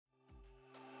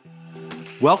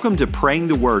Welcome to Praying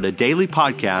the Word, a daily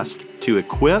podcast to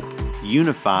equip,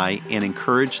 unify, and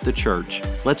encourage the church.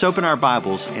 Let's open our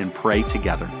Bibles and pray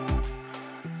together.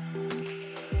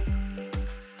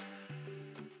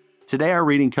 Today our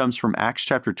reading comes from Acts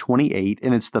chapter 28,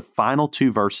 and it's the final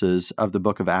two verses of the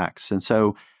book of Acts. And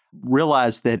so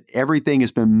realize that everything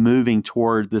has been moving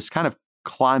toward this kind of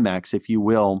climax, if you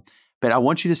will, but I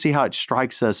want you to see how it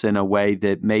strikes us in a way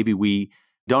that maybe we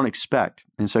don't expect.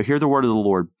 And so hear the word of the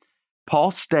Lord.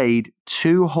 Paul stayed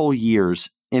 2 whole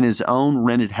years in his own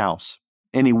rented house,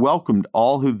 and he welcomed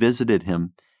all who visited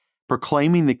him,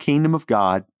 proclaiming the kingdom of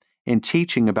God and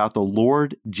teaching about the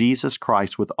Lord Jesus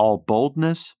Christ with all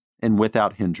boldness and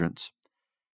without hindrance.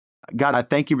 God, I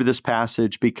thank you for this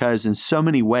passage because in so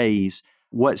many ways,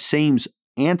 what seems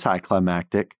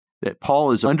anticlimactic, that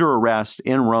Paul is under arrest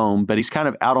in Rome, but he's kind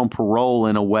of out on parole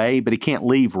in a way, but he can't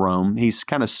leave Rome. He's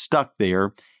kind of stuck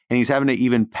there. And he's having to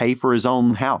even pay for his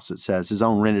own house, it says, his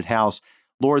own rented house.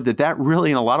 Lord, that really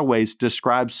in a lot of ways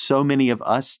describes so many of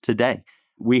us today.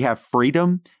 We have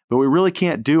freedom, but we really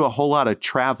can't do a whole lot of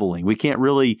traveling. We can't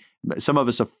really, some of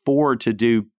us afford to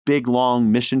do big, long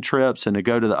mission trips and to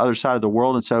go to the other side of the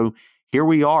world. And so here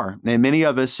we are. And many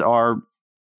of us are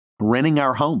renting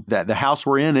our home. That the house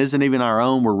we're in isn't even our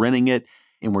own. We're renting it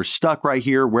and we're stuck right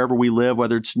here wherever we live,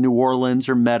 whether it's New Orleans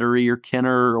or Metairie or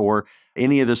Kenner or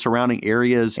any of the surrounding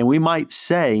areas. And we might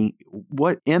say,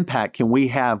 what impact can we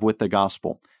have with the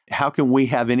gospel? How can we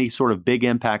have any sort of big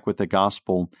impact with the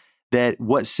gospel that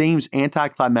what seems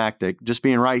anticlimactic, just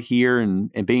being right here and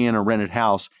being in a rented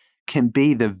house, can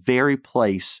be the very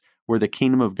place where the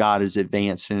kingdom of God is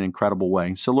advanced in an incredible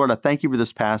way. So Lord, I thank you for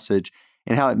this passage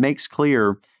and how it makes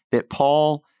clear that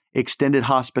Paul extended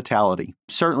hospitality.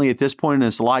 Certainly at this point in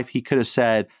his life, he could have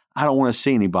said, I don't want to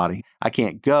see anybody. I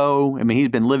can't go. I mean, he's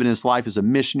been living his life as a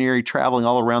missionary, traveling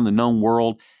all around the known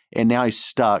world, and now he's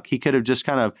stuck. He could have just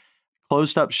kind of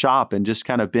closed up shop and just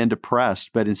kind of been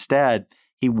depressed, but instead,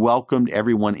 he welcomed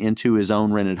everyone into his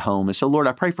own rented home. And so, Lord,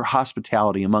 I pray for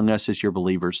hospitality among us as your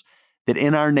believers, that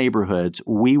in our neighborhoods,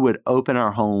 we would open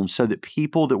our homes so that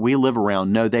people that we live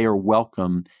around know they are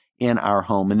welcome in our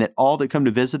home, and that all that come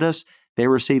to visit us, they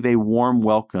receive a warm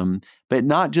welcome, but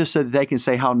not just so that they can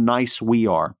say how nice we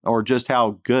are or just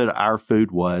how good our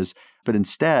food was, but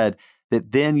instead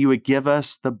that then you would give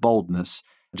us the boldness,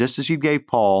 just as you gave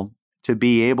Paul, to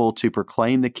be able to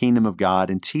proclaim the kingdom of God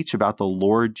and teach about the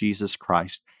Lord Jesus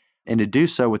Christ, and to do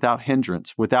so without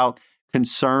hindrance, without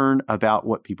concern about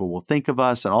what people will think of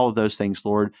us and all of those things,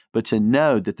 Lord, but to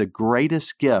know that the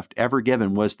greatest gift ever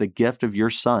given was the gift of your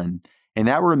Son, and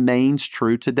that remains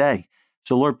true today.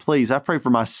 So Lord, please, I pray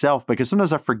for myself because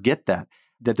sometimes I forget that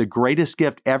the greatest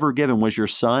gift ever given was your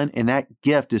Son, and that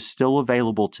gift is still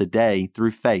available today through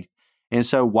faith. And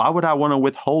so why would I want to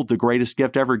withhold the greatest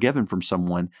gift ever given from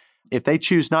someone? If they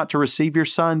choose not to receive your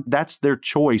Son, that's their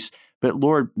choice. But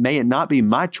Lord, may it not be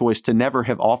my choice to never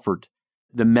have offered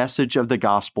the message of the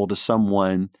gospel to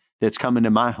someone that's come into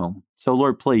my home. So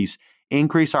Lord, please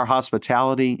increase our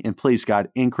hospitality, and please, God,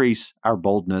 increase our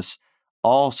boldness,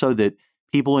 all so that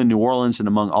people in New Orleans and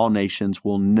among all nations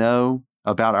will know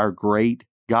about our great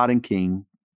God and King,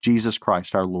 Jesus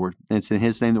Christ, our Lord. And it's in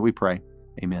his name that we pray.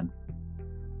 Amen.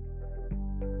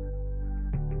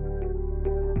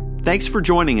 Thanks for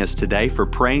joining us today for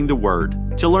Praying the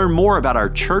Word. To learn more about our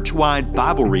church-wide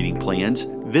Bible reading plans,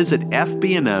 visit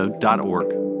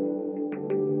FBNO.org.